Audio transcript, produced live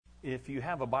If you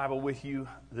have a Bible with you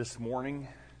this morning,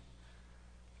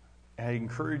 I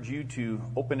encourage you to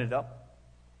open it up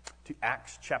to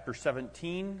Acts chapter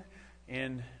 17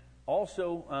 and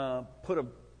also put a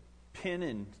pin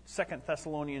in 2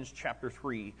 Thessalonians chapter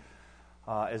 3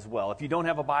 as well. If you don't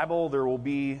have a Bible,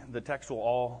 the text will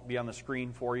all be on the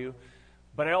screen for you.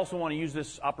 But I also want to use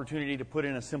this opportunity to put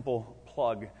in a simple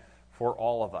plug for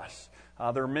all of us.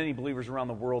 There are many believers around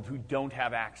the world who don't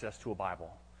have access to a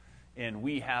Bible. And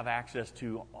we have access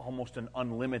to almost an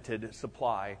unlimited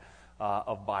supply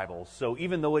of Bibles. So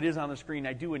even though it is on the screen,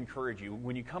 I do encourage you,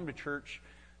 when you come to church,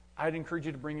 I'd encourage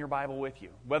you to bring your Bible with you.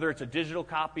 Whether it's a digital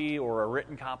copy or a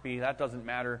written copy, that doesn't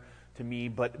matter to me.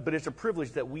 But it's a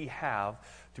privilege that we have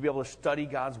to be able to study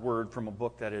God's Word from a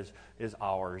book that is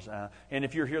ours. And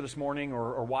if you're here this morning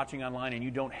or watching online and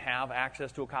you don't have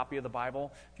access to a copy of the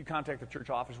Bible, if you contact the church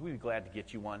office, we'd be glad to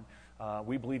get you one.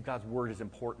 We believe God's Word is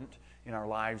important in our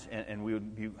lives, and we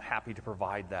would be happy to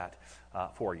provide that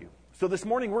for you. So this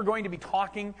morning we're going to be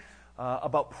talking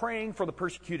about praying for the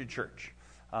persecuted church.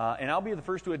 And I'll be the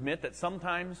first to admit that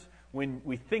sometimes when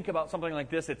we think about something like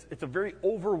this, it's a very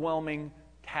overwhelming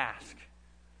task.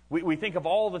 We think of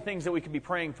all the things that we could be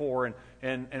praying for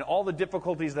and all the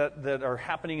difficulties that are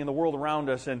happening in the world around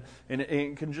us, and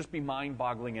it can just be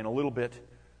mind-boggling and a little bit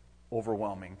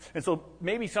overwhelming. And so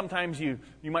maybe sometimes you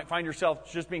might find yourself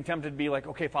just being tempted to be like,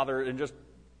 okay, Father, and just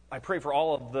I pray for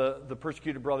all of the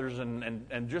persecuted brothers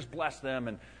and just bless them,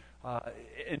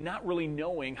 and not really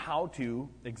knowing how to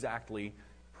exactly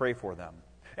pray for them.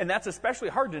 And that's especially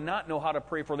hard to not know how to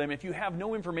pray for them if you have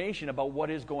no information about what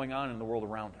is going on in the world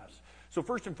around us. So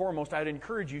first and foremost, I'd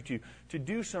encourage you to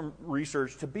do some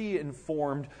research, to be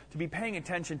informed, to be paying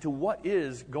attention to what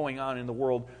is going on in the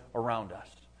world around us.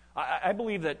 I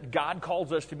believe that God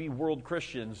calls us to be world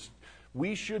Christians.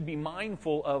 We should be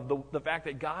mindful of the fact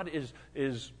that God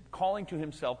is calling to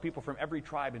himself people from every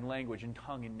tribe and language and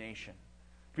tongue and nation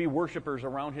to be worshipers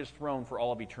around his throne for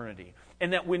all of eternity.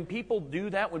 And that when people do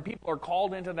that, when people are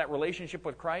called into that relationship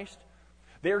with Christ,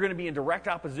 they are going to be in direct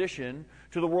opposition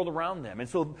to the world around them. And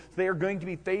so they are going to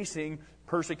be facing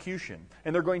persecution,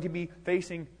 and they're going to be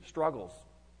facing struggles.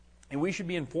 And we should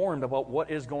be informed about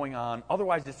what is going on.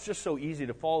 Otherwise, it's just so easy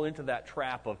to fall into that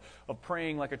trap of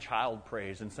praying like a child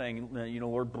prays and saying,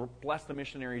 Lord, bless the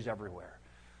missionaries everywhere.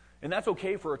 And that's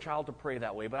okay for a child to pray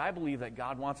that way, but I believe that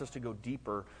God wants us to go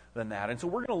deeper than that. And so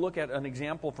we're going to look at an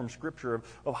example from Scripture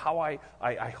of how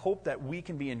I hope that we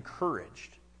can be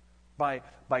encouraged by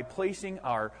placing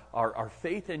our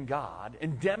faith in God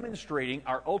and demonstrating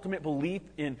our ultimate belief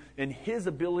in his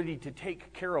ability to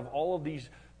take care of all of these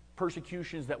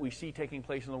persecutions that we see taking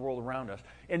place in the world around us,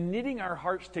 and knitting our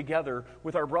hearts together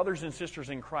with our brothers and sisters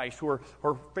in Christ who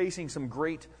are facing some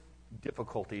great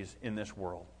difficulties in this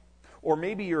world. Or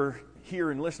maybe you're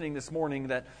here and listening this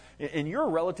morning and you're a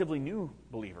relatively new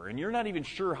believer, and you're not even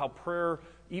sure how prayer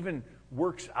even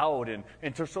works out,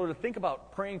 and to sort of think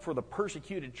about praying for the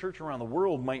persecuted church around the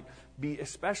world might be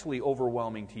especially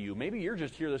overwhelming to you. Maybe you're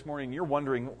just here this morning and you're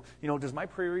wondering, does my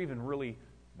prayer even really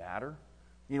matter?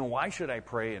 Why should I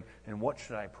pray, and what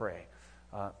should I pray?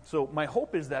 So my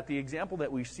hope is that the example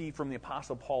that we see from the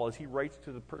Apostle Paul as he writes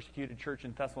to the persecuted church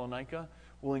in Thessalonica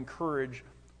will encourage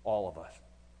all of us.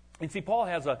 And see, Paul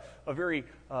has a very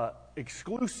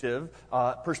exclusive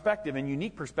perspective and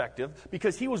unique perspective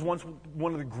because he was once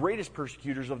one of the greatest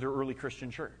persecutors of the early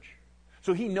Christian church.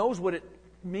 So he knows what it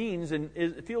means and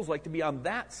it feels like to be on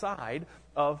that side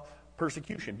of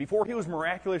persecution. Before he was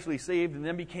miraculously saved and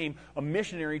then became a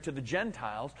missionary to the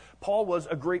Gentiles, Paul was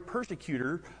a great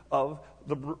persecutor of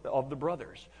the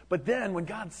brothers. But then when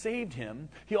God saved him,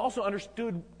 he also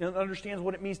understood and understands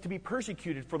what it means to be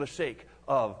persecuted for the sake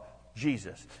of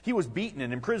Jesus. He was beaten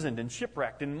and imprisoned and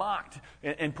shipwrecked and mocked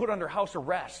and put under house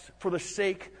arrest for the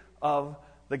sake of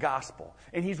the gospel.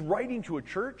 And he's writing to a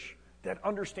church that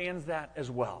understands that as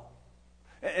well.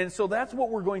 And so that's what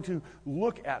we're going to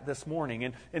look at this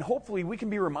morning. And hopefully we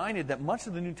can be reminded that much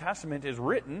of the New Testament is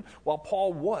written while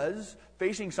Paul was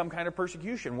facing some kind of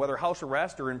persecution, whether house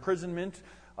arrest or imprisonment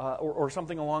or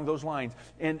something along those lines.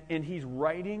 And he's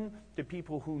writing to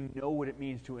people who know what it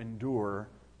means to endure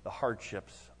the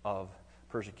hardships of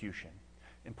persecution.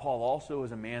 And Paul also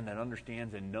is a man that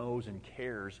understands and knows and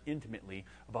cares intimately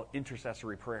about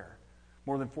intercessory prayer.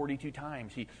 More than 42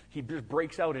 times, he just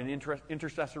breaks out an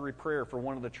intercessory prayer for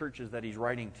one of the churches that he's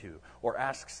writing to, or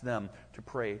asks them to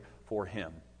pray for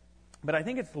him. But I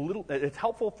think it's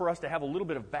helpful for us to have a little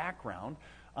bit of background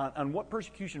on what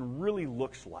persecution really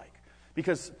looks like.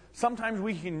 Because sometimes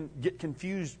we can get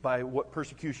confused by what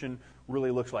persecution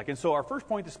really looks like. And so our first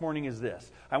point this morning is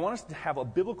this. I want us to have a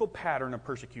biblical pattern of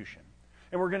persecution.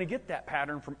 And we're going to get that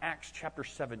pattern from Acts chapter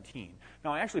 17.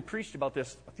 Now, I actually preached about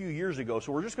this a few years ago,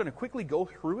 so we're just going to quickly go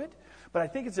through it. But I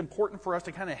think it's important for us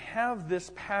to kind of have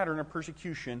this pattern of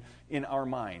persecution in our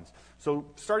minds. So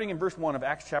starting in verse 1 of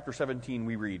Acts chapter 17,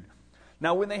 we read,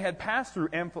 "Now when they had passed through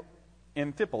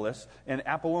Amphipolis and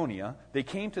Apollonia, they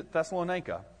came to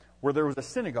Thessalonica, where there was a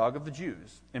synagogue of the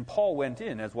Jews. And Paul went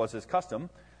in, as was his custom,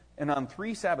 and on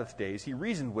 3 Sabbath days he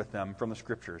reasoned with them from the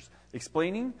Scriptures,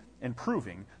 explaining and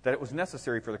proving that it was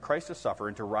necessary for the Christ to suffer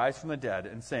and to rise from the dead,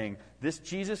 and saying, 'This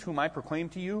Jesus whom I proclaim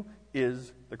to you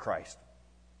is the Christ.'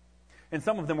 And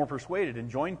some of them were persuaded and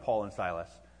joined Paul and Silas,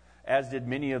 as did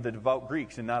many of the devout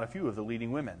Greeks and not a few of the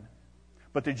leading women.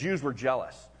 But the Jews were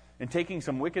jealous, and taking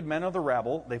some wicked men of the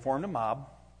rabble, they formed a mob,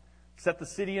 set the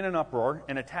city in an uproar,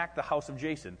 and attacked the house of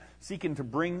Jason, seeking to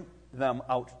bring them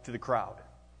out to the crowd.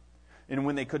 And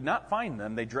when they could not find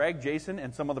them, they dragged Jason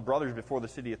and some of the brothers before the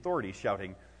city authorities,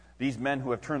 shouting, 'These men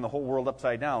who have turned the whole world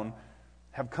upside down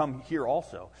have come here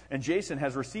also, and Jason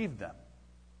has received them.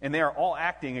 And they are all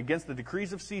acting against the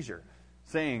decrees of Caesar,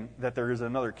 saying that there is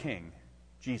another king,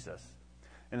 Jesus.'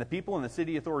 And the people and the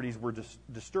city authorities were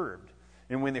disturbed,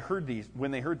 and when they heard these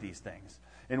things,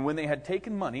 and when they had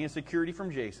taken money and security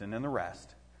from Jason and the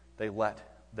rest, they let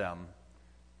them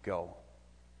go."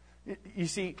 You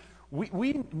see,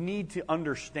 we need to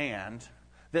understand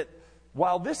that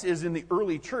while this is in the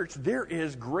early church, there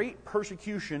is great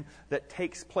persecution that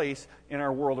takes place in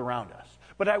our world around us.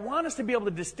 But I want us to be able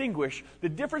to distinguish the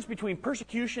difference between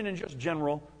persecution and just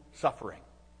general suffering.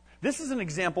 This is an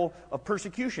example of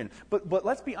persecution. But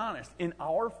let's be honest. In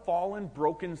our fallen,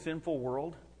 broken, sinful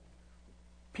world,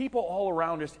 people all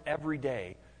around us every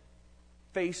day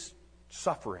face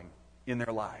suffering in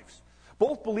their lives.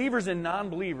 Both believers and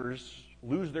non-believers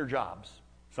lose their jobs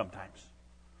sometimes.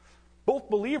 Both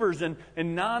believers and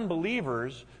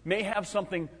non-believers may have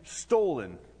something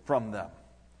stolen from them.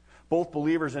 Both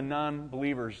believers and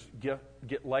non-believers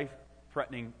get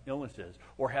life-threatening illnesses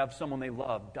or have someone they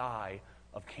love die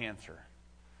of cancer.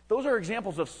 Those are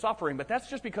examples of suffering, but that's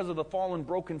just because of the fallen,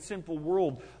 broken, sinful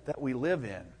world that we live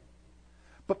in.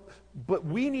 But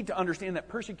we need to understand that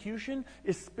persecution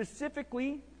is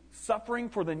specifically suffering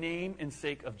for the name and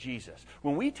sake of Jesus.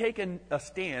 When we take a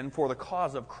stand for the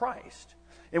cause of Christ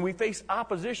and we face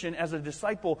opposition as a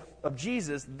disciple of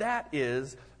Jesus, that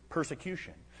is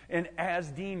persecution. And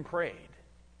as Dean prayed,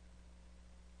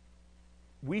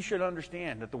 we should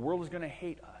understand that the world is going to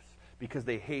hate us because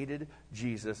they hated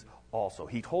Jesus also.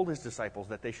 He told his disciples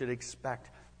that they should expect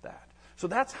that. So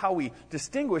that's how we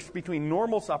distinguish between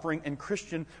normal suffering and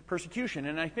Christian persecution.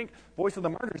 And I think Voice of the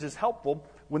Martyrs is helpful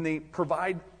when they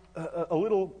provide a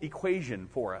little equation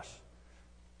for us.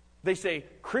 They say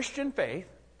Christian faith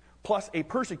plus a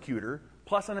persecutor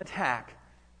plus an attack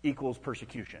equals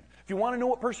persecution. If you want to know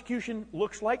what persecution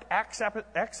looks like, Acts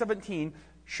 17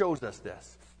 shows us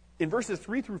this. In verses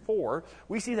 3 through 4,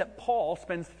 we see that Paul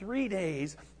spends 3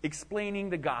 days explaining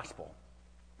the gospel.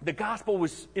 The gospel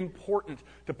was important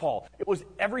to Paul. It was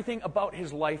everything about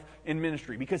his life and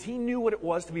ministry. Because he knew what it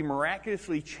was to be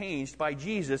miraculously changed by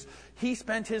Jesus, he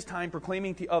spent his time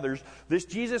proclaiming to others, "This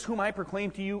Jesus whom I proclaim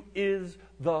to you is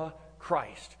the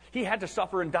Christ." He had to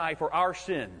suffer and die for our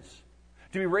sins,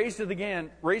 to be raised again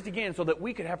so that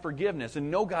we could have forgiveness and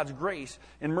know God's grace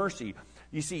and mercy.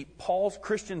 You see, Paul's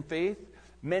Christian faith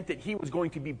meant that he was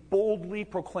going to be boldly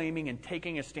proclaiming and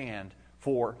taking a stand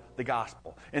for the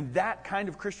gospel. And that kind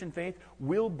of Christian faith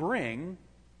will bring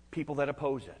people that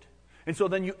oppose it. And so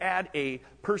then you add a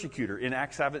persecutor. In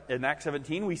Acts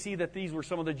 17, we see that these were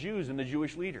some of the Jews and the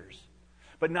Jewish leaders.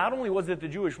 But not only was it the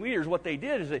Jewish leaders, what they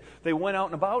did is they went out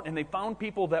and about and they found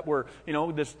people that were,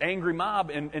 this angry mob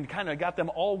and kind of got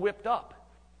them all whipped up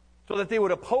so that they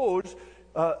would oppose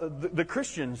the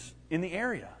Christians in the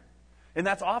area. And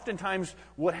that's oftentimes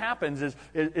what happens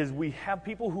is we have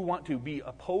people who want to be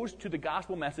opposed to the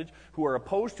gospel message, who are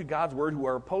opposed to God's word, who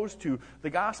are opposed to the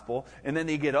gospel, and then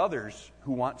they get others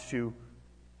who want to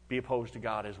be opposed to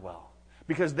God as well.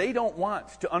 Because they don't want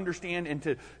to understand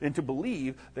and to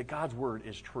believe that God's word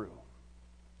is true.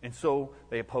 And so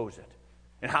they oppose it.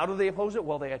 And how do they oppose it?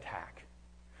 Well, they attack.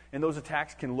 And those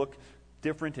attacks can look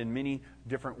different in many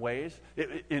different ways.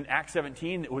 In Acts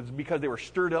 17, it was because they were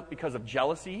stirred up because of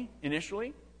jealousy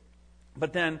initially.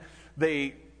 But then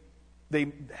they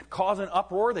cause an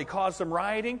uproar, they cause some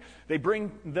rioting, they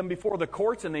bring them before the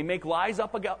courts and they make lies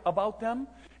up about them.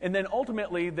 And then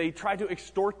ultimately they try to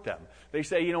extort them. They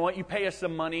say, you know what, you pay us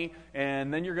some money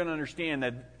and then you're going to understand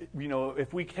that,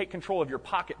 if we take control of your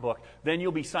pocketbook, then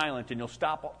you'll be silent and you'll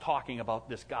stop talking about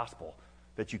this gospel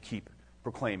that you keep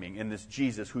proclaiming in this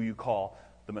Jesus who you call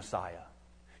the Messiah.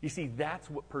 You see, that's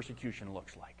what persecution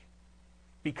looks like.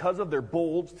 because of their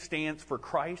bold stance for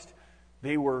Christ,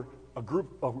 they were a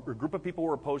group of people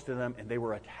were opposed to them, and they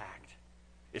were attacked.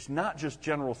 It's not just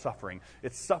general suffering.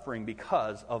 It's suffering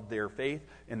because of their faith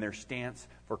and their stance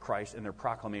for Christ and their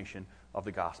proclamation of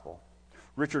the gospel.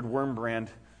 Richard Wurmbrand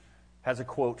has a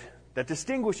quote that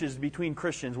distinguishes between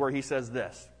Christians where he says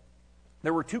this: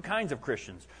 "There were two kinds of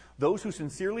Christians, those who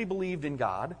sincerely believed in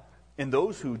God and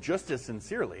those who just as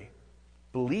sincerely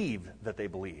believe that they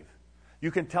believe.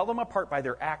 You can tell them apart by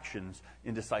their actions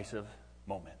in decisive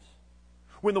moments."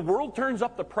 When the world turns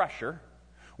up the pressure,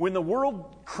 when the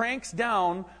world cranks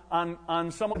down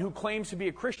on someone who claims to be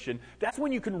a Christian, that's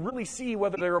when you can really see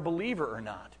whether they're a believer or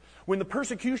not. When the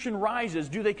persecution rises,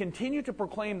 do they continue to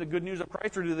proclaim the good news of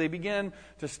Christ, or do they begin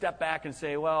to step back and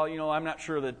say, well, I'm not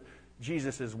sure that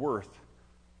Jesus is worth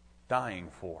dying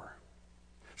for?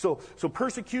 So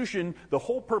persecution, the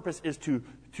whole purpose is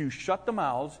to shut the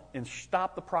mouths and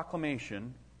stop the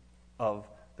proclamation of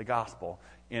the gospel.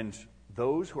 And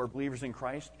those who are believers in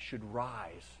Christ should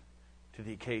rise to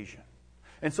the occasion.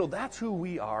 And so that's who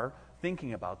we are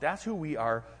thinking about. That's who we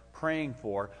are praying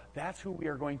for. That's who we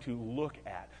are going to look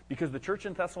at. Because the church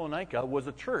in Thessalonica was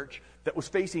a church that was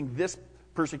facing this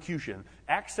persecution.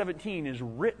 Acts 17 is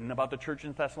written about the church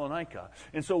in Thessalonica.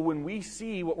 And so when we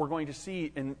see what we're going to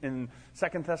see in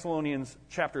 2 Thessalonians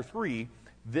chapter 3,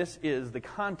 this is the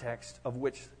context of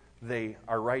which they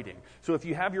are writing. So if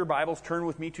you have your Bibles, turn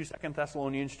with me to 2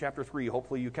 Thessalonians chapter 3.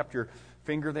 Hopefully you kept your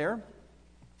finger there,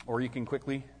 or you can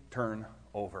quickly turn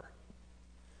over.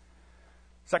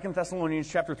 2 Thessalonians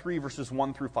chapter 3, verses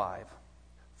 1 through 5.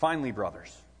 "Finally,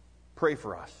 brothers, pray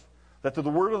for us, that the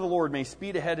word of the Lord may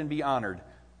speed ahead and be honored,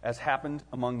 as happened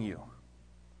among you,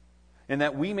 and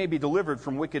that we may be delivered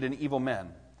from wicked and evil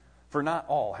men. For not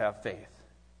all have faith,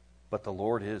 but the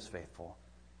Lord is faithful.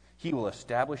 He will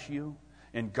establish you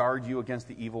and guard you against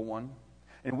the evil one.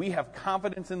 And we have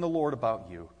confidence in the Lord about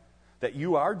you, that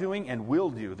you are doing and will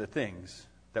do the things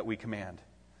that we command.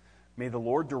 May the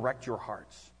Lord direct your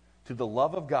hearts to the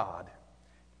love of God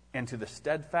and to the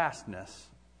steadfastness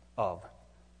of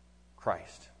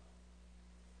Christ."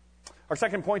 Our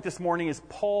second point this morning is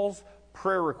Paul's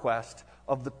prayer request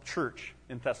of the church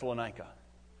in Thessalonica.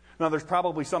 Now, there's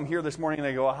probably some here this morning and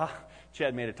they go,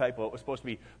 Chad made a typo. It was supposed to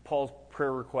be Paul's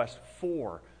prayer request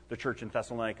for the church in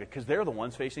Thessalonica, because they're the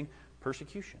ones facing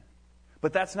persecution.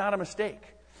 But that's not a mistake.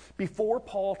 Before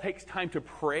Paul takes time to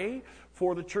pray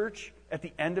for the church at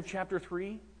the end of chapter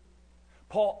 3,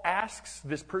 Paul asks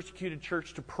this persecuted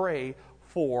church to pray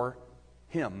for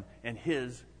him and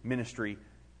his ministry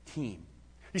team.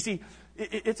 You see,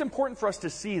 it's important for us to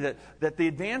see that the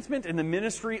advancement in the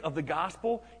ministry of the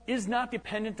gospel is not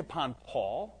dependent upon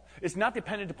Paul. It's not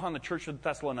dependent upon the church of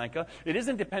Thessalonica. It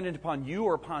isn't dependent upon you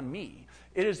or upon me.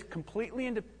 It is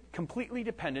completely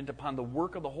dependent upon the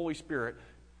work of the Holy Spirit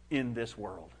in this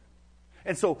world.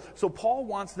 And so Paul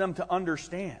wants them to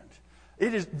understand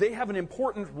they have an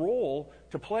important role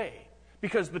to play,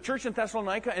 because the church in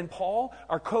Thessalonica and Paul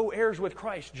are co-heirs with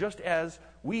Christ, just as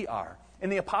we are.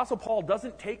 And the Apostle Paul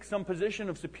doesn't take some position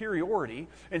of superiority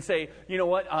and say, you know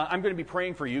what, I'm going to be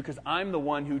praying for you because I'm the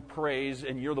one who prays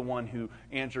and you're the one who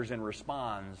answers and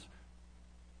responds.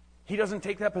 He doesn't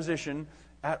take that position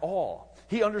at all.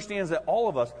 He understands that all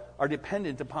of us are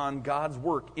dependent upon God's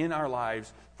work in our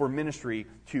lives for ministry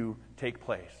to take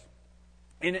place.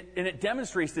 And it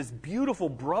demonstrates this beautiful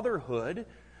brotherhood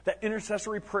that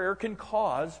intercessory prayer can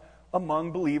cause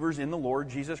among believers in the Lord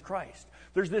Jesus Christ.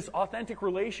 There's this authentic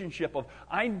relationship of,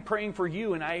 I'm praying for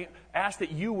you, and I ask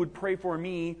that you would pray for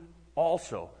me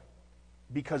also,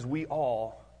 because we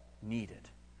all need it.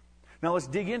 Now let's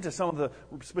dig into some of the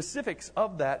specifics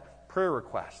of that prayer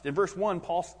request. In verse 1,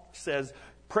 Paul says,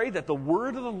 pray that the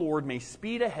word of the Lord may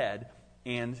speed ahead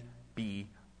and be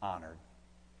honored.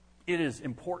 It is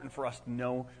important for us to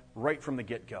know right from the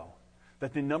get-go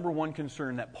that the number one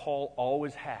concern that Paul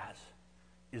always has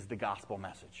is the gospel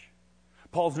message.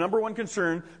 Paul's number one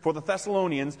concern for the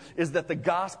Thessalonians is that the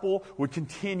gospel would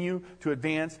continue to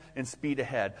advance and speed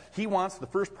ahead. He wants the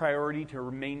first priority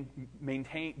to be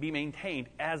maintained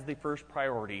as the first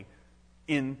priority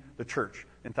in the church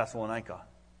in Thessalonica.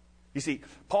 You see,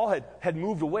 Paul had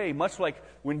moved away, much like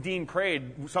when Dean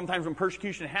prayed, sometimes when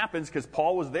persecution happens, because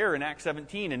Paul was there in Acts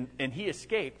 17 and he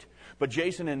escaped, but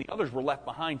Jason and the others were left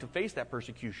behind to face that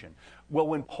persecution. Well,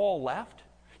 when Paul left,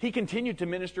 he continued to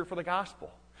minister for the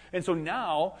gospel. And so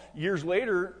now, years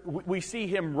later, we see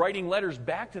him writing letters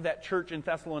back to that church in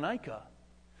Thessalonica.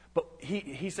 But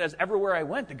he says, everywhere I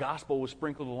went, the gospel was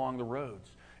sprinkled along the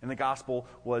roads, and the gospel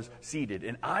was seeded.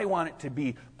 And I want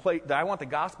the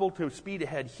gospel to speed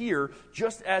ahead here,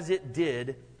 just as it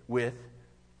did with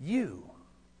you.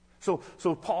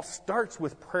 So Paul starts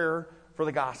with prayer for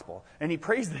the gospel, and he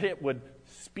prays that it would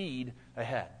speed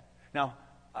ahead. Now,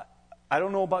 I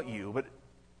don't know about you, but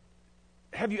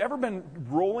have you ever been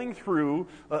rolling through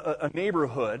a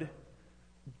neighborhood,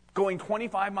 going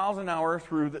 25 miles an hour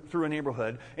through a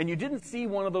neighborhood, and you didn't see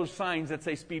one of those signs that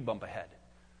say speed bump ahead?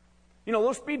 You know,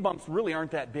 those speed bumps really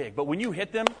aren't that big, but when you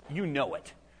hit them, you know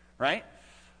it, right?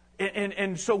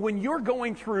 And so when you're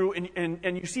going through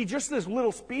and you see just this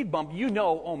little speed bump, you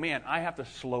know, oh man, I have to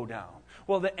slow down.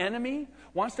 Well, the enemy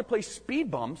wants to place speed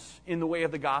bumps in the way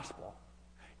of the gospel.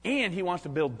 And he wants to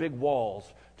build big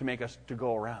walls to make us to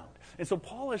go around. And so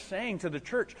Paul is saying to the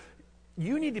church,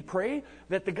 you need to pray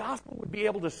that the gospel would be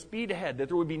able to speed ahead, that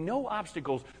there would be no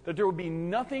obstacles, that there would be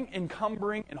nothing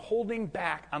encumbering and holding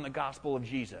back on the gospel of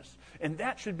Jesus. And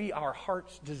that should be our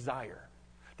heart's desire,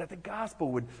 that the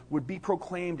gospel would be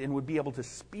proclaimed and would be able to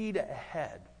speed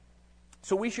ahead.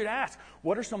 So we should ask,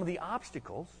 what are some of the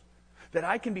obstacles that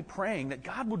I can be praying that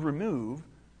God would remove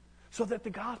so that the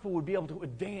gospel would be able to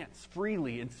advance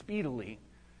freely and speedily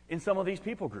in some of these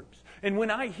people groups? And when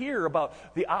I hear about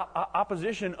the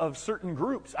opposition of certain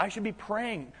groups, I should be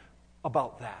praying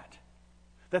about that.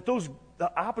 That those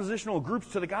oppositional groups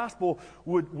to the gospel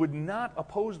would not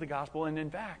oppose the gospel, and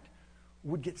in fact,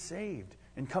 would get saved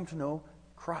and come to know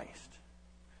Christ.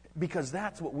 Because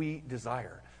that's what we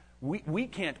desire. We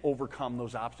can't overcome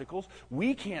those obstacles.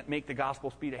 We can't make the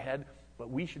gospel speed ahead, but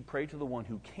we should pray to the one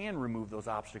who can remove those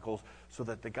obstacles so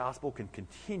that the gospel can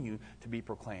continue to be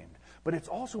proclaimed. But it's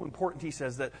also important, he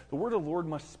says, that the word of the Lord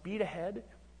must speed ahead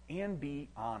and be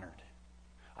honored.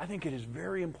 I think it is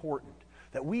very important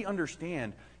that we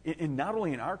understand, in not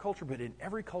only in our culture, but in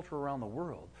every culture around the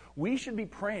world, we should be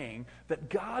praying that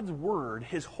God's word,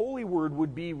 his holy word,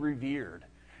 would be revered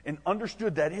and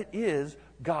understood that it is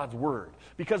God's word.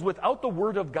 Because without the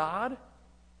word of God,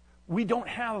 we don't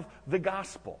have the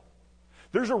gospel.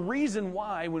 There's a reason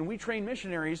why when we train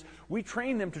missionaries, we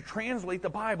train them to translate the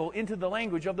Bible into the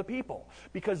language of the people.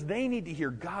 Because they need to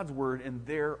hear God's word in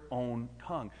their own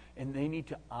tongue. And they need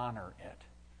to honor it.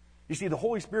 You see, the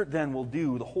Holy Spirit then will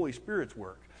do the Holy Spirit's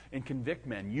work and convict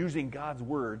men using God's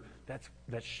word that's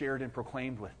shared and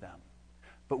proclaimed with them.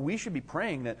 But we should be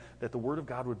praying that the word of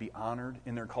God would be honored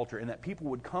in their culture and that people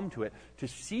would come to it to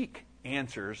seek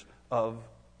answers of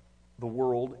the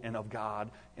world and of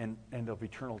God and of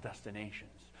eternal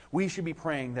destinations. We should be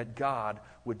praying that God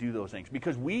would do those things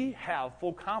because we have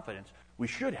full confidence. We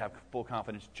should have full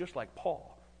confidence, just like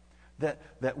Paul, that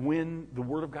when the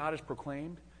word of God is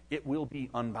proclaimed, it will be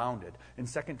unbounded. In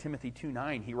 2 Timothy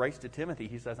 2:9, he writes to Timothy,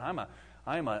 he says, I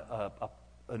am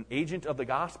an agent of the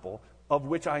gospel of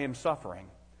which I am suffering,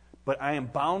 but I am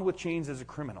bound with chains as a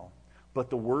criminal. But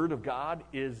the word of God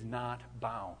is not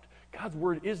bound. God's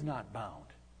word is not bound.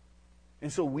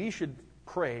 And so we should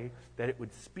pray that it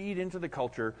would speed into the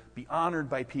culture, be honored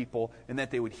by people, and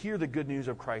that they would hear the good news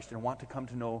of Christ and want to come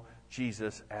to know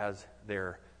Jesus as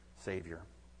their Savior.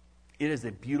 It is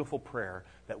a beautiful prayer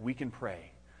that we can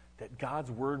pray, that God's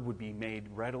word would be made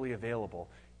readily available,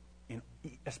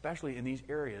 especially in these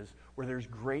areas where there's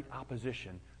great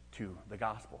opposition to the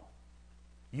gospel.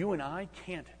 You and I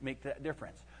can't make that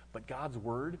difference, but God's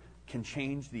word can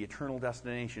change the eternal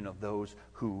destination of those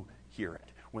who hear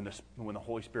it when the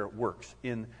Holy Spirit works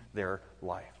in their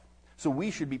life. So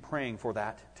we should be praying for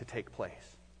that to take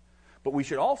place. But we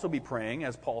should also be praying,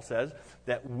 as Paul says,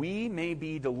 that we may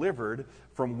be delivered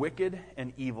from wicked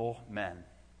and evil men.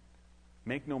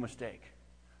 Make no mistake,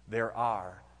 there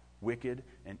are wicked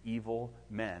and evil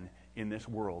men in this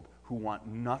world who want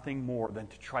nothing more than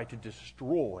to try to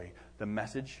destroy the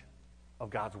message of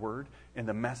God's word and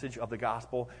the message of the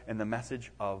gospel and the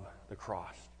message of the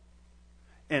cross.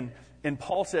 And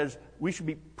Paul says we should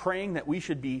be praying that we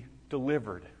should be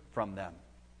delivered from them.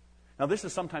 Now this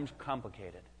is sometimes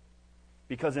complicated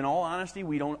because in all honesty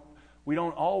we don't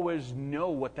always know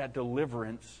what that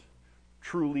deliverance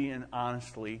truly and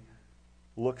honestly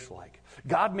looks like.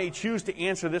 God may choose to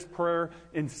answer this prayer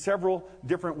in several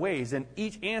different ways, and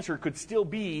each answer could still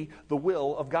be the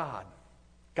will of God.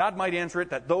 God might answer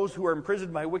it that those who are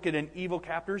imprisoned by wicked and evil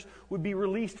captors would be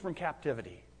released from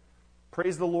captivity.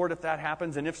 Praise the Lord if that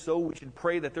happens, and if so, we should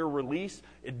pray that their release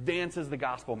advances the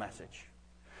gospel message.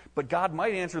 But God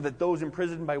might answer that those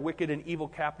imprisoned by wicked and evil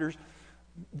captors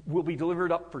will be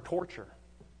delivered up for torture,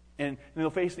 and they'll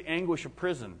face the anguish of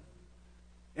prison.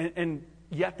 And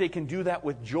yet they can do that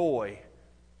with joy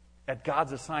at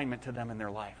God's assignment to them in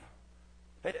their life.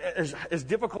 As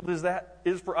difficult as that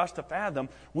is for us to fathom,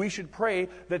 we should pray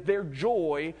that their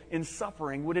joy in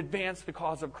suffering would advance the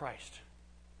cause of Christ.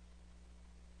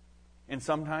 And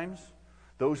sometimes,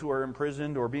 those who are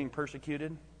imprisoned or being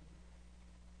persecuted,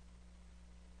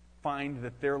 find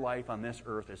that their life on this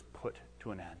earth is put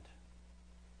to an end.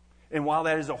 And while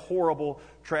that is a horrible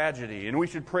tragedy, and we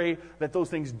should pray that those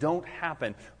things don't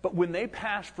happen, but when they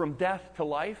pass from death to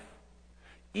life,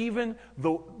 even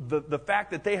the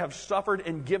fact that they have suffered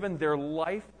and given their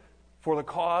life for the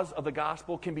cause of the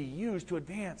gospel can be used to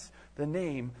advance the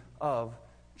name of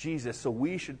Jesus. So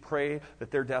we should pray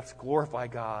that their deaths glorify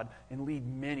God and lead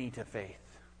many to faith.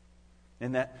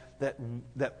 And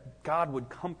that God would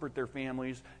comfort their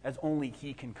families as only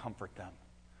He can comfort them.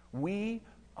 We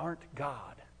aren't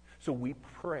God. So we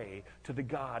pray to the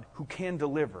God who can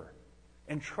deliver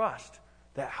and trust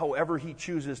that however He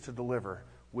chooses to deliver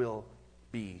will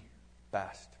be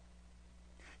best.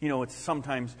 You know, it's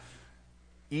sometimes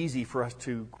easy for us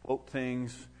to quote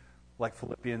things like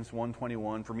Philippians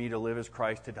 1:21, for me to live is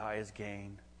Christ, to die is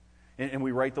gain. And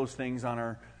we write those things on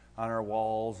our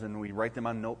walls, and we write them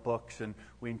on notebooks, and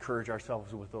we encourage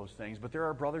ourselves with those things. But there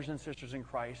are brothers and sisters in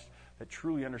Christ that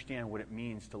truly understand what it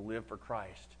means to live for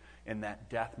Christ, and that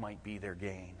death might be their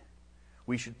gain.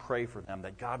 We should pray for them,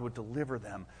 that God would deliver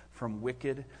them from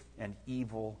wicked and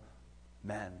evil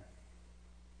men.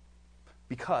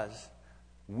 Because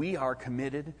we are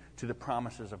committed to the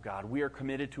promises of God. We are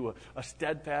committed to a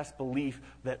steadfast belief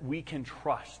that we can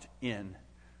trust in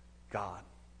God.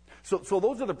 So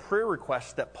those are the prayer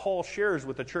requests that Paul shares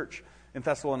with the church in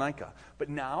Thessalonica. But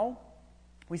now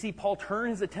we see Paul turn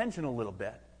his attention a little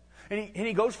bit. And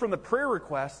he goes from the prayer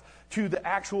requests to the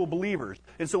actual believers.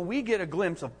 And so we get a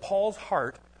glimpse of Paul's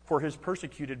heart for his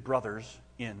persecuted brothers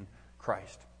in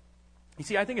Christ. You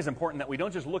see, I think it's important that we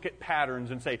don't just look at patterns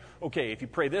and say, okay, if you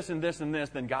pray this and this and this,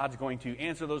 then God's going to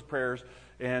answer those prayers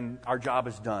and our job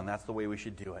is done. That's the way we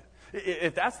should do it.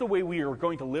 If that's the way we are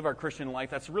going to live our Christian life,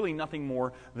 that's really nothing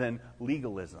more than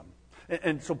legalism.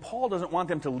 And so Paul doesn't want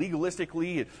them to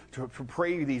legalistically to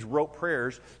pray these rote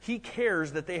prayers. He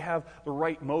cares that they have the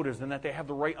right motives and that they have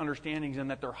the right understandings and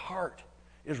that their heart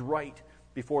is right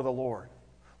before the Lord.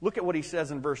 Look at what he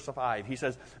says in verse 5. He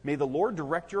says, may the Lord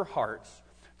direct your hearts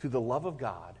to the love of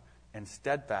God and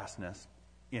steadfastness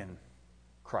in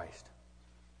Christ.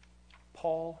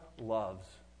 Paul loves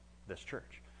this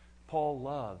church. Paul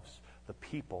loves the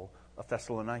people of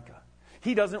Thessalonica.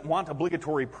 He doesn't want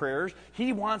obligatory prayers.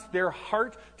 He wants their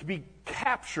heart to be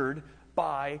captured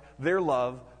by their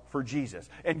love for Jesus.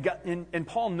 And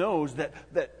Paul knows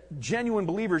that genuine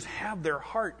believers have their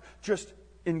heart just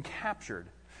encaptured.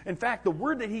 In fact, the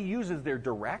word that he uses there,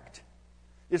 direct,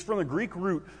 is from the Greek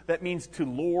root that means to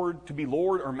be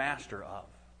Lord or master of.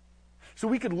 So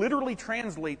we could literally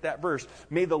translate that verse,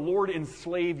 may the Lord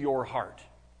enslave your heart,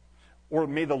 or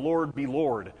may the Lord be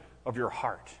Lord of your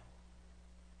heart.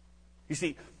 You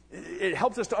see, it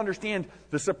helps us to understand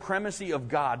the supremacy of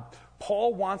God.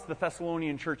 Paul wants the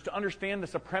Thessalonian church to understand the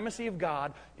supremacy of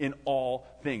God in all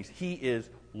things. He is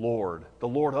Lord, the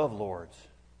Lord of lords.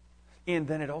 And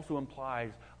then it also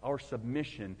implies our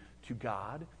submission to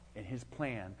God and His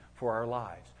plan for our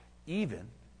lives, even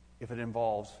if it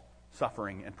involves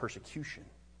suffering and persecution.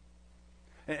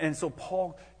 And so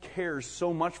Paul cares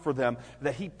so much for them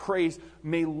that he prays,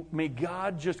 may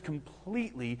God just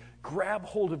completely grab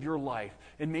hold of your life,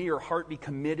 and may your heart be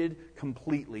committed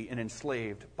completely and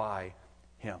enslaved by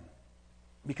Him.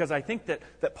 Because I think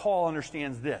that Paul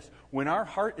understands this. When our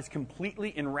heart is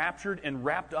completely enraptured and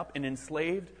wrapped up and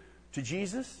enslaved to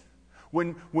Jesus,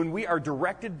 when we are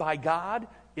directed by God,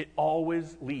 it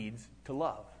always leads to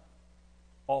love.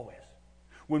 Always.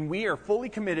 When we are fully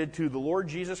committed to the Lord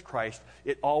Jesus Christ,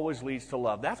 it always leads to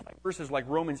love. That's why verses like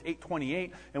Romans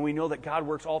 8:28, and we know that God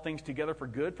works all things together for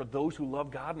good for those who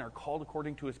love God and are called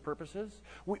according to His purposes.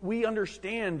 We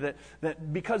understand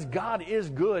that because God is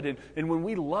good, and when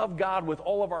we love God with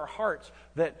all of our hearts,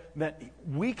 that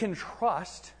we can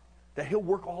trust that He'll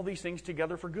work all these things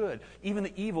together for good. Even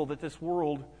the evil that this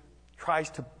world tries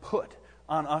to put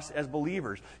on us as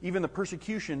believers. Even the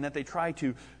persecution that they try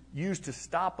to use to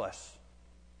stop us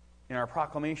in our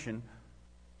proclamation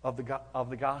of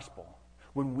the gospel.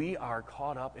 When we are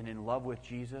caught up and in love with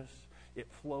Jesus, it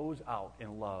flows out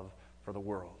in love for the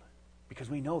world. Because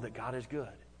we know that God is good.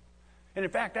 And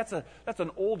in fact, that's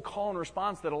an old call and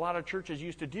response that a lot of churches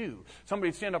used to do. Somebody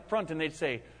would stand up front and they'd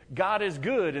say, God is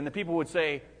good. And the people would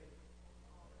say,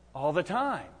 all the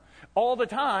time. All the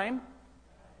time.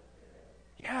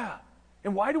 Yeah.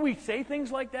 And why do we say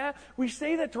things like that? We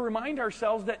say that to remind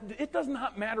ourselves that it does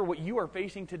not matter what you are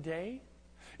facing today.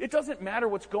 It doesn't matter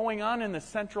what's going on in the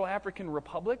Central African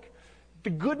Republic. The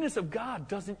goodness of God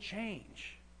doesn't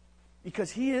change.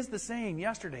 Because He is the same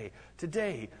yesterday,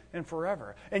 today, and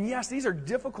forever. And yes, these are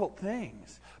difficult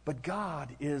things, but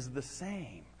God is the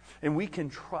same. And we can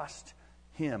trust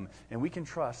Him, and we can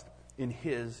trust in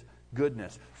His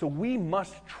goodness. So we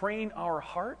must train our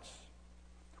hearts.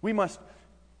 We must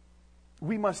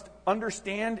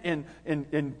understand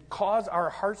and cause our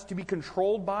hearts to be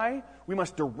controlled by. We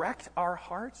must direct our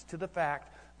hearts to the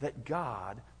fact that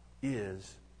God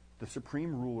is the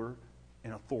supreme ruler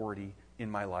and authority in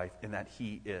my life, and that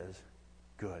He is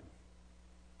good.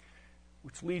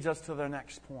 Which leads us to the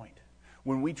next point.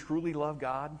 When we truly love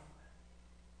God,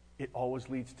 it always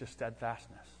leads to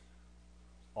steadfastness.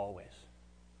 Always.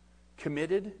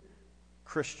 Committed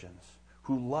Christians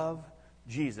who love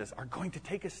Jesus are going to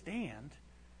take a stand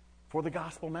for the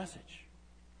gospel message.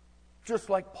 Just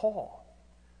like Paul.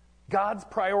 God's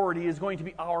priority is going to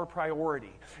be our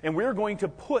priority. And we're going to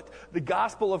put the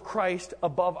gospel of Christ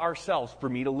above ourselves. For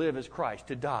me to live is Christ.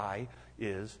 To die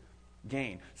is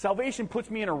gain. Salvation puts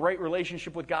me in a right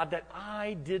relationship with God that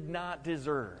I did not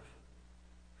deserve.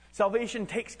 Salvation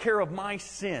takes care of my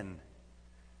sin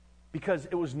because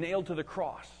it was nailed to the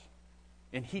cross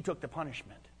and He took the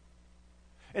punishment.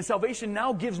 And salvation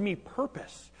now gives me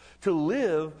purpose to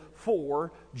live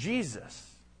for Jesus.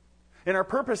 And our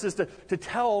purpose is to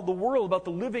tell the world about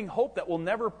the living hope that will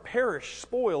never perish,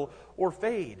 spoil, or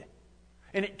fade.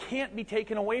 And it can't be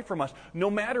taken away from us,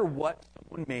 no matter what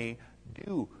someone may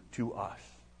do to us.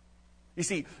 You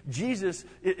see, Jesus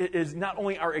is not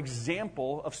only our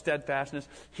example of steadfastness,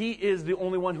 He is the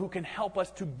only one who can help us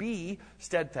to be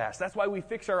steadfast. That's why we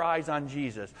fix our eyes on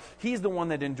Jesus. He's the one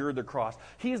that endured the cross.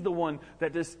 He's the one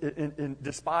that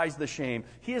despised the shame.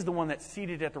 He is the one that's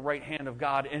seated at the right hand of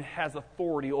God and has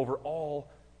authority over all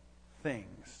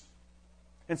things.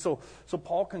 And so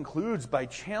Paul concludes by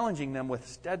challenging them with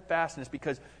steadfastness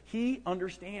because he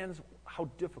understands how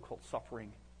difficult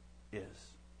suffering is.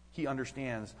 He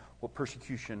understands what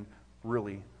persecution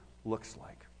really looks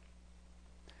like.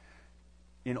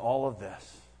 In all of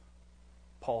this,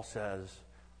 Paul says,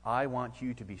 I want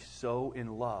you to be so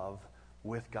in love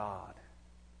with God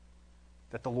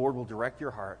that the Lord will direct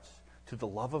your hearts to the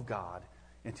love of God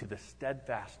and to the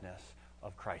steadfastness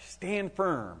of Christ. Stand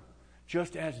firm,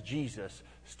 just as Jesus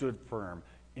stood firm,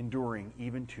 enduring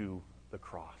even to the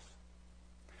cross.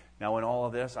 Now, in all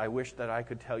of this, I wish that I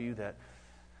could tell you that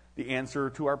the answer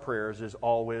to our prayers is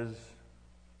always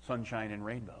sunshine and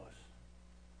rainbows.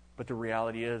 But the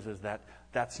reality is that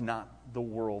that's not the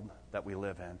world that we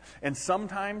live in. And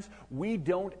sometimes we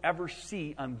don't ever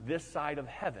see on this side of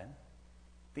heaven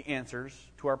the answers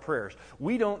to our prayers.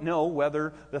 We don't know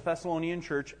whether the Thessalonian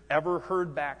church ever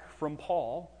heard back from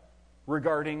Paul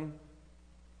regarding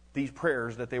these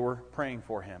prayers that they were praying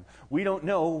for him. We don't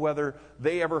know whether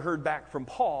they ever heard back from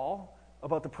Paul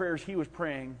about the prayers he was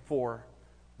praying for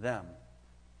them.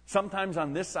 Sometimes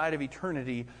on this side of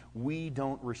eternity, we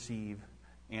don't receive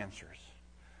answers.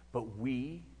 But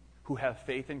we who have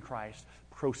faith in Christ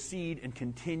proceed and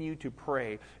continue to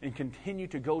pray and continue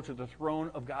to go to the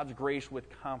throne of God's grace with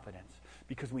confidence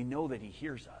because we know that He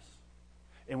hears us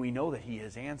and we know that He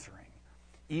is answering,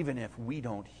 even if we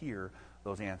don't hear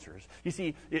those answers. You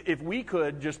see, if we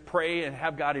could just pray and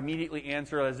have God immediately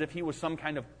answer as if He was some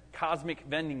kind of cosmic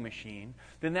vending machine,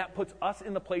 then that puts us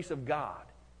in the place of God.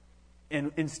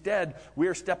 And instead, we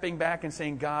are stepping back and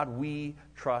saying, God, we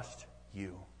trust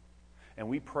You. And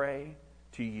we pray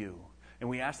to You. And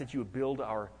we ask that You would build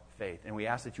our faith. And we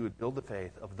ask that You would build the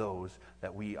faith of those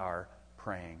that we are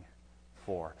praying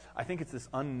for. I think it's this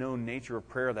unknown nature of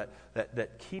prayer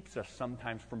that keeps us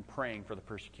sometimes from praying for the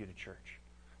persecuted church.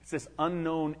 It's this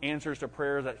unknown answers to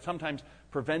prayer that sometimes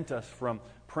prevent us from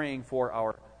praying for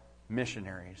our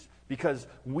missionaries. Because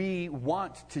we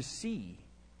want to see.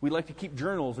 We like to keep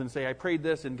journals and say, I prayed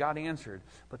this and God answered.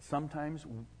 But sometimes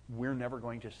we're never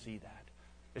going to see that.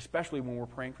 Especially when we're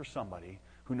praying for somebody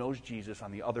who knows Jesus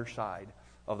on the other side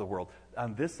of the world.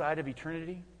 On this side of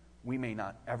eternity, we may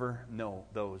not ever know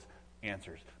those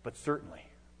answers. But certainly,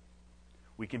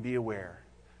 we can be aware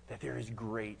that there is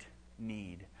great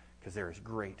need because there is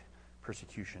great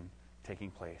persecution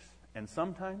taking place. And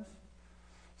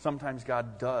sometimes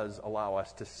God does allow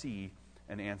us to see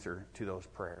an answer to those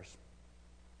prayers.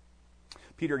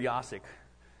 Peter Jasek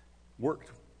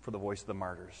worked for the Voice of the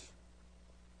Martyrs,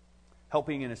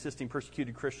 helping and assisting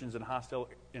persecuted Christians in hostile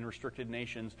and restricted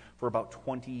nations for about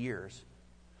 20 years.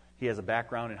 He has a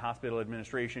background in hospital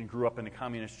administration, grew up in the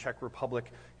communist Czech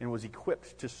Republic, and was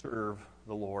equipped to serve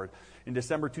the Lord. In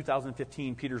December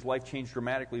 2015, Peter's life changed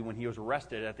dramatically when he was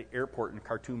arrested at the airport in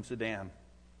Khartoum, Sudan.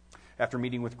 After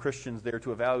meeting with Christians there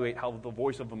to evaluate how the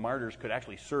Voice of the Martyrs could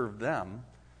actually serve them,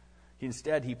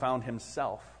 instead he found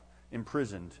himself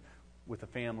imprisoned with the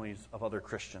families of other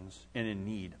Christians and in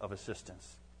need of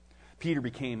assistance. Peter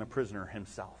became a prisoner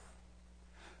himself.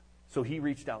 So he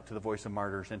reached out to the Voice of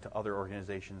Martyrs and to other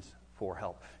organizations for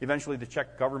help. Eventually, the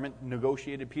Czech government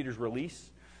negotiated Peter's release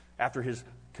after his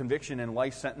conviction and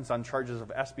life sentence on charges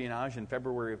of espionage in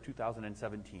February of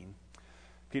 2017.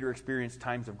 Peter experienced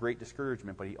times of great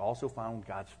discouragement, but he also found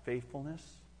God's faithfulness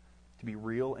to be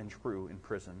real and true in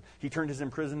prison. He turned his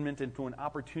imprisonment into an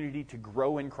opportunity to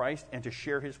grow in Christ and to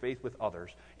share his faith with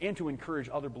others, and to encourage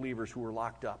other believers who were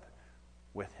locked up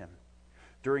with him.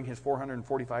 During his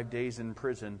 445 days in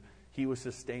prison, he was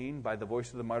sustained by the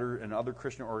Voice of the Martyr and other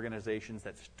Christian organizations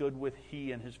that stood with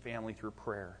he and his family through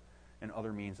prayer and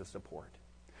other means of support.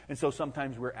 And so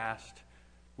sometimes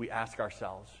we ask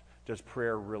ourselves, does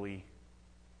prayer really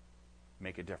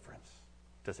make a difference?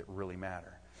 Does it really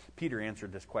matter? Peter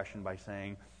answered this question by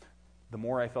saying, the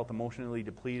more I felt emotionally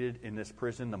depleted in this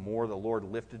prison, the more the Lord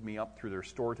lifted me up through the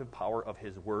restorative power of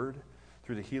his word,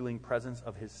 through the healing presence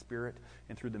of his Spirit,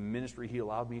 and through the ministry he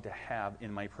allowed me to have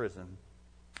in my prison.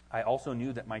 I also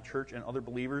knew that my church and other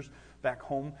believers back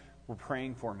home were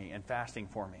praying for me and fasting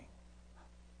for me.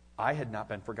 I had not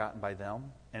been forgotten by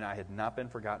them, and I had not been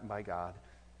forgotten by God.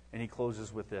 And he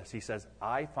closes with this. He says,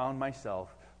 I found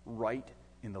myself right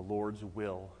in the Lord's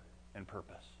will and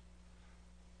purpose.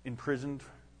 Imprisoned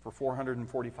for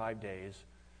 445 days,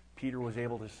 Peter was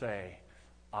able to say,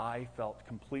 I felt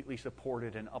completely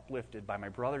supported and uplifted by my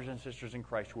brothers and sisters in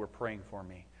Christ who were praying for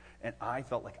me. And I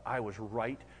felt like I was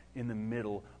right in the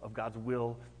middle of God's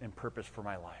will and purpose for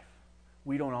my life.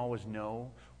 We don't always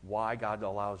know why God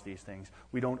allows these things.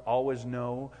 We don't always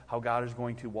know how God is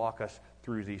going to walk us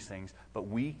through these things. But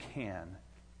we can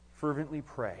fervently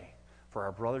pray for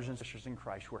our brothers and sisters in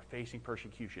Christ who are facing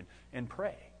persecution, and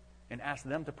pray and ask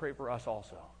them to pray for us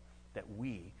also, that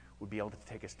we would be able to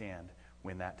take a stand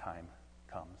when that time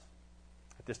comes.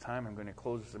 At this time, I'm going to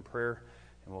close this in prayer,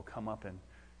 and we'll come up and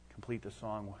complete the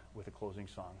song with a closing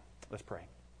song. Let's pray.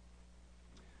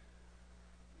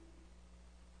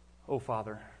 Oh,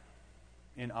 Father,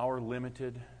 in our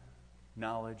limited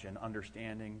knowledge and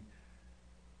understanding,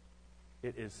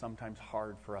 it is sometimes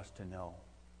hard for us to know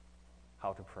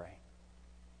how to pray.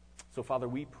 So, Father,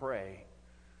 we pray,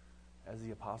 as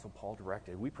the Apostle Paul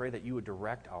directed, we pray that you would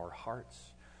direct our hearts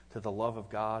to the love of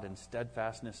God and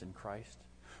steadfastness in Christ.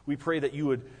 We pray that you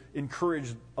would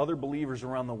encourage other believers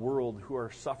around the world who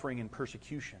are suffering in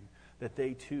persecution, that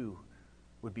they too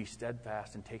would be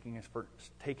steadfast in taking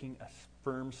a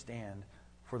firm stand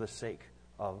for the sake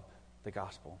of the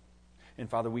gospel. And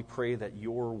Father, we pray that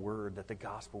your word, that the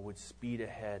gospel would speed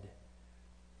ahead,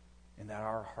 and that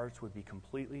our hearts would be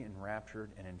completely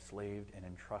enraptured and enslaved and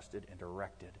entrusted and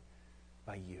directed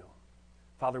by you.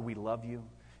 Father, we love you,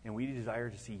 and we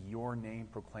desire to see your name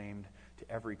proclaimed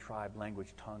to every tribe,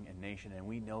 language, tongue, and nation. And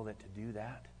we know that to do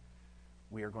that,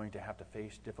 we are going to have to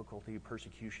face difficulty,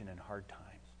 persecution, and hard times.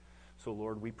 So,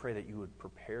 Lord, we pray that you would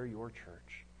prepare your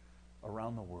church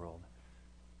around the world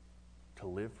to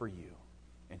live for you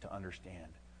and to understand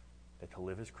that to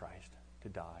live is Christ, to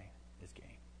die is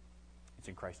gain. It's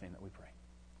in Christ's name that we pray.